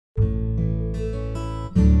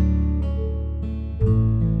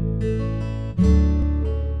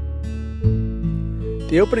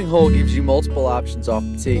The opening hole gives you multiple options off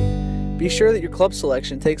the tee. Be sure that your club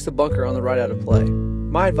selection takes the bunker on the right out of play.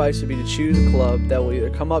 My advice would be to choose a club that will either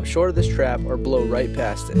come up short of this trap or blow right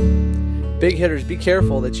past it. Big hitters, be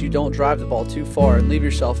careful that you don't drive the ball too far and leave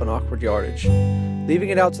yourself an awkward yardage. Leaving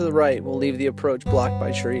it out to the right will leave the approach blocked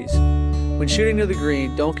by trees. When shooting to the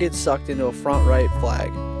green, don't get sucked into a front right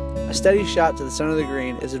flag. A steady shot to the center of the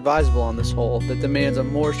green is advisable on this hole that demands a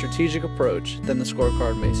more strategic approach than the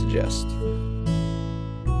scorecard may suggest.